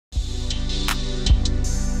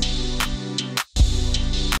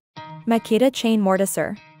Makita Chain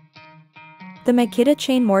Mortiser. The Makita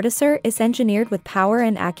Chain Mortiser is engineered with power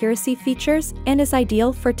and accuracy features and is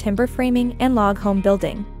ideal for timber framing and log home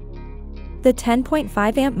building. The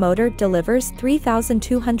 10.5 amp motor delivers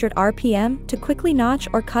 3,200 RPM to quickly notch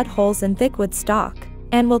or cut holes in thick wood stock,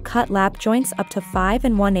 and will cut lap joints up to 5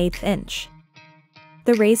 1/8 inch.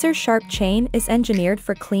 The razor-sharp chain is engineered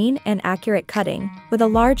for clean and accurate cutting, with a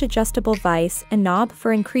large adjustable vise and knob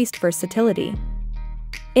for increased versatility.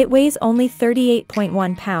 It weighs only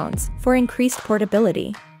 38.1 pounds for increased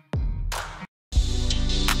portability.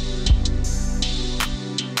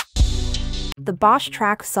 The Bosch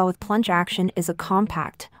track saw with plunge action is a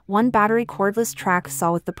compact, one-battery cordless track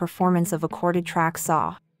saw with the performance of a corded track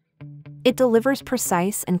saw. It delivers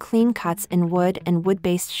precise and clean cuts in wood and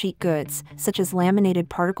wood-based sheet goods, such as laminated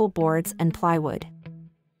particle boards and plywood.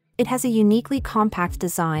 It has a uniquely compact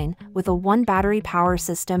design, with a one-battery power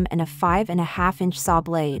system and a 5.5-inch saw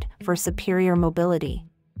blade, for superior mobility.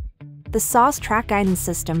 The saw's track guidance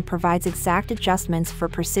system provides exact adjustments for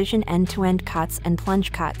precision end-to-end cuts and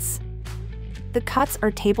plunge cuts. The cuts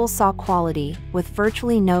are table saw quality, with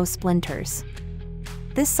virtually no splinters.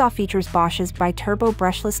 This saw features Bosch's bi-turbo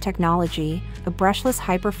brushless technology, a brushless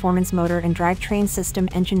high-performance motor and drivetrain system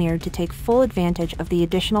engineered to take full advantage of the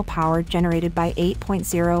additional power generated by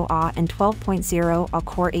 8.0 Ah and 12.0 Ah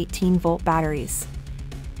core 18-volt batteries.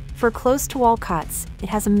 For close-to-wall cuts, it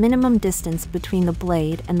has a minimum distance between the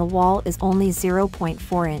blade and the wall is only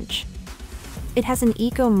 0.4 inch. It has an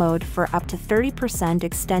eco mode for up to 30%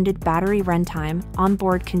 extended battery runtime,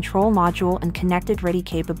 onboard control module and connected ready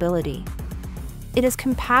capability. It is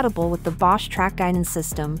compatible with the Bosch track guidance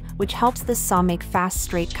system, which helps this saw make fast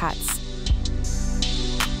straight cuts.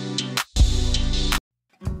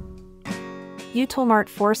 Utilmart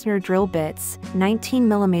Forstner drill bits,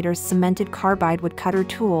 19mm cemented carbide wood cutter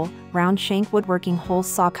tool, round shank woodworking hole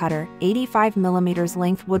saw cutter, 85mm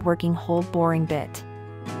length woodworking hole boring bit.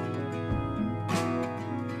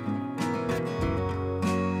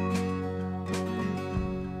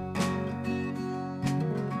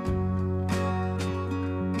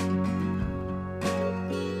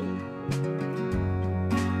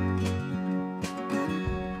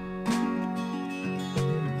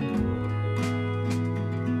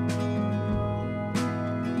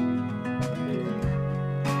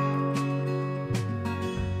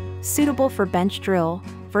 Suitable for bench drill,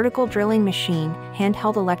 vertical drilling machine,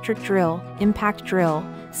 handheld electric drill, impact drill,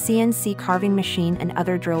 CNC carving machine and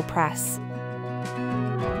other drill press.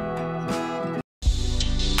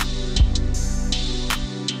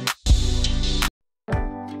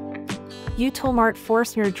 Utilmart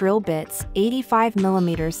Forstner drill bits,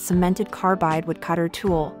 85mm cemented carbide wood cutter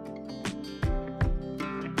tool.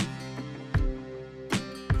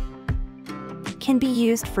 Can be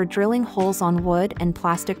used for drilling holes on wood and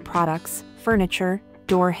plastic products, furniture,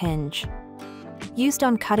 door hinge. Used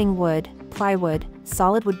on cutting wood, plywood,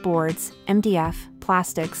 solid wood boards, MDF,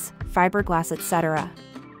 plastics, fiberglass etc.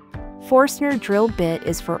 Forstner drill bit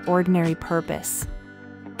is for ordinary purpose.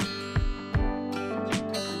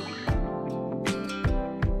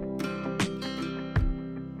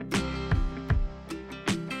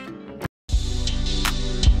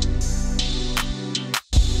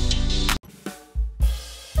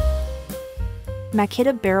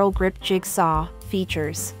 Makita barrel grip jigsaw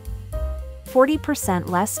features 40%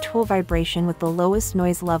 less tool vibration with the lowest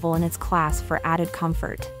noise level in its class for added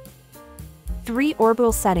comfort. 3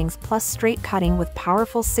 orbital settings plus straight cutting with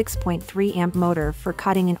powerful 6.3 amp motor for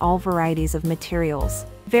cutting in all varieties of materials.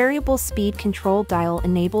 Variable speed control dial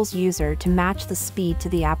enables user to match the speed to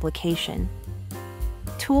the application.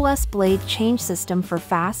 Toolless blade change system for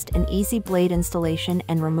fast and easy blade installation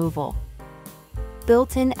and removal.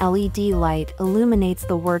 Built-in LED light illuminates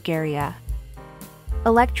the work area.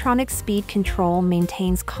 Electronic speed control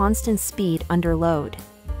maintains constant speed under load.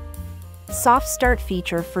 Soft start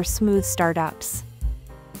feature for smooth startups.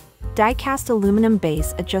 Die-cast aluminum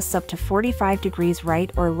base adjusts up to 45 degrees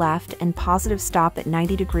right or left and positive stop at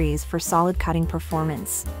 90 degrees for solid cutting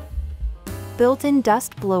performance. Built-in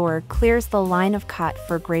dust blower clears the line of cut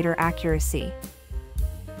for greater accuracy.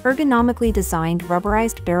 Ergonomically designed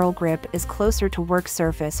rubberized barrel grip is closer to work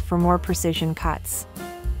surface for more precision cuts.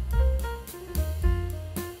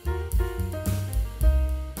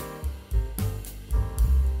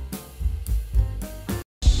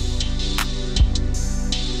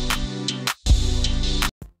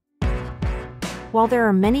 While there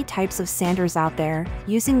are many types of sanders out there,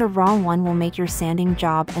 using the wrong one will make your sanding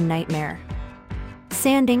job a nightmare.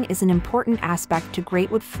 Sanding is an important aspect to great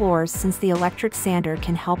wood floors since the electric sander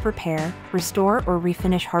can help repair, restore or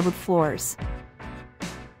refinish hardwood floors.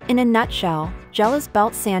 In a nutshell, Jealous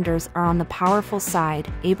belt sanders are on the powerful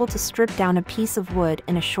side, able to strip down a piece of wood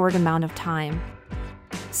in a short amount of time.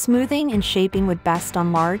 Smoothing and shaping wood best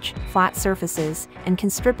on large, flat surfaces, and can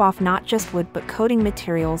strip off not just wood but coating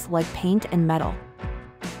materials like paint and metal.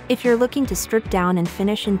 If you're looking to strip down and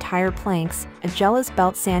finish entire planks, a Jealous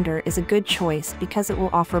belt sander is a good choice because it will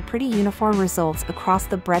offer pretty uniform results across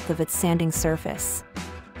the breadth of its sanding surface.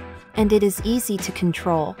 And it is easy to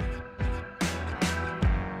control.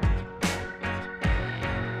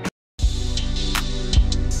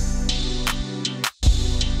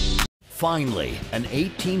 Finally, an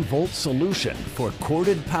 18-volt solution for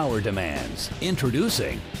corded power demands.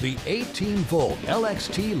 Introducing the 18-volt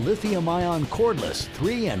LXT lithium-ion cordless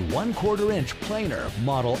 3 1/4-inch planer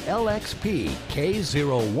model LXP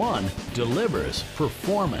K01 delivers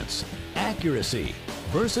performance, accuracy,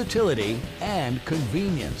 versatility, and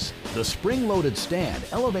convenience. The spring-loaded stand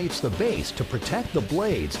elevates the base to protect the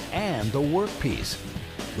blades and the workpiece.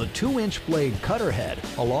 The 2-inch blade cutter head,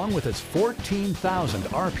 along with its 14,000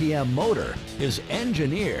 RPM motor, is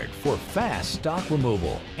engineered for fast stock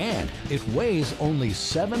removal, and it weighs only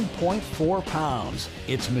 7.4 pounds.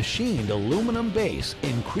 Its machined aluminum base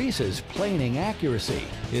increases planing accuracy.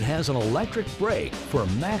 It has an electric brake for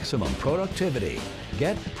maximum productivity.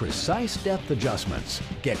 Get precise depth adjustments,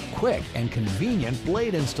 get quick and convenient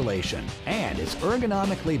blade installation, and it's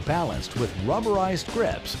ergonomically balanced with rubberized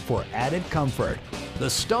grips for added comfort. The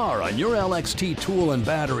star on your LXT tool and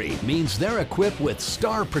battery means they're equipped with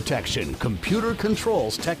Star Protection computer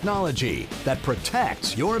controls technology that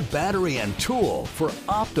protects your battery and tool for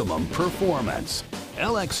optimum performance.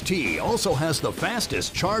 LXT also has the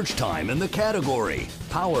fastest charge time in the category,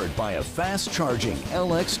 powered by a fast-charging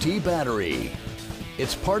LXT battery.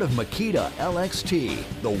 It's part of Makita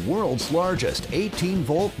LXT, the world's largest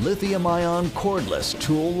 18-volt lithium-ion cordless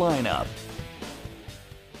tool lineup.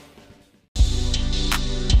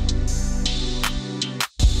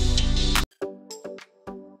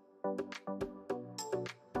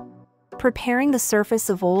 Preparing the surface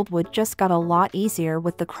of old wood just got a lot easier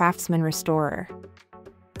with the Craftsman Restorer.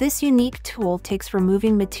 This unique tool takes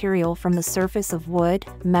removing material from the surface of wood,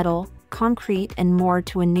 metal, concrete, and more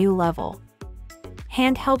to a new level.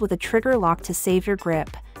 Handheld with a trigger lock to save your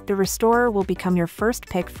grip, the Restorer will become your first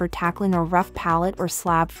pick for tackling a rough pallet or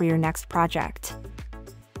slab for your next project.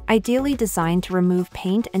 Ideally designed to remove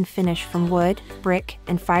paint and finish from wood, brick,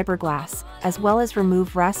 and fiberglass, as well as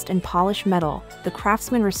remove rust and polish metal, the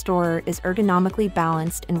Craftsman Restorer is ergonomically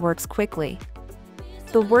balanced and works quickly.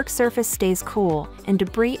 The work surface stays cool, and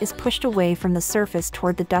debris is pushed away from the surface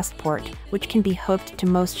toward the dust port, which can be hooked to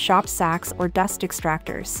most shop sacks or dust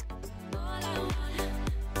extractors.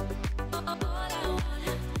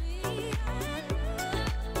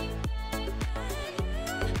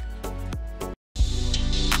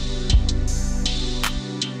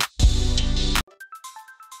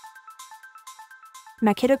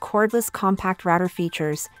 Makita cordless compact router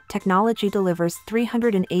features. Technology delivers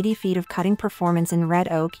 380 feet of cutting performance in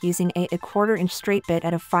red oak using a 1/4-inch straight bit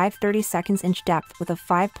at a 5/32 inch depth with a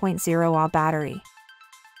 5.0 Ah battery.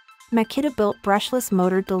 Makita built brushless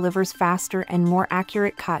motor delivers faster and more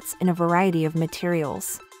accurate cuts in a variety of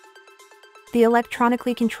materials. The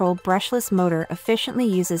electronically controlled brushless motor efficiently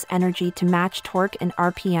uses energy to match torque and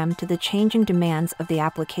RPM to the changing demands of the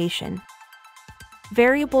application.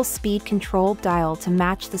 Variable speed control dial to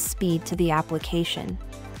match the speed to the application.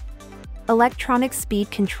 Electronic speed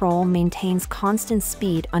control maintains constant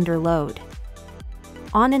speed under load.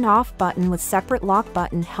 On and off button with separate lock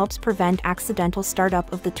button helps prevent accidental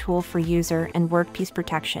startup of the tool for user and workpiece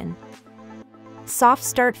protection. Soft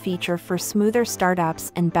start feature for smoother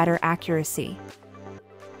startups and better accuracy.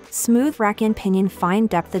 Smooth rack and pinion fine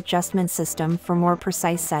depth adjustment system for more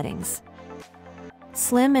precise settings.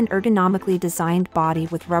 Slim and ergonomically designed body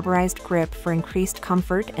with rubberized grip for increased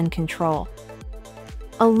comfort and control.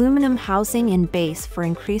 Aluminum housing and base for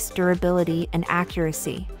increased durability and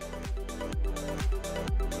accuracy.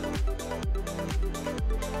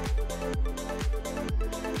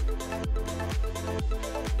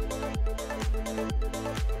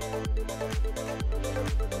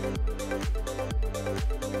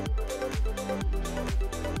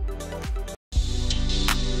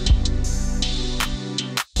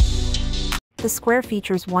 The square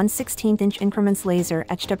features 1/16-inch increments laser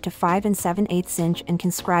etched up to 5 7/8 inch and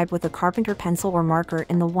can scribe with a carpenter pencil or marker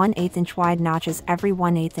in the 1/8 inch wide notches every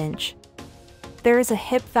 1/8 inch. There is a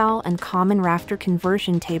hip valve and common rafter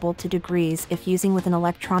conversion table to degrees if using with an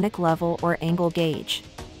electronic level or angle gauge.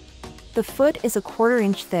 The foot is a 1/4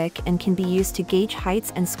 inch thick and can be used to gauge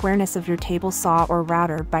heights and squareness of your table saw or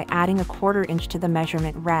router by adding a 1/4 inch to the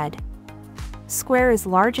measurement read. Square is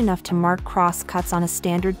large enough to mark cross cuts on a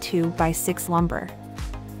standard 2x6 lumber.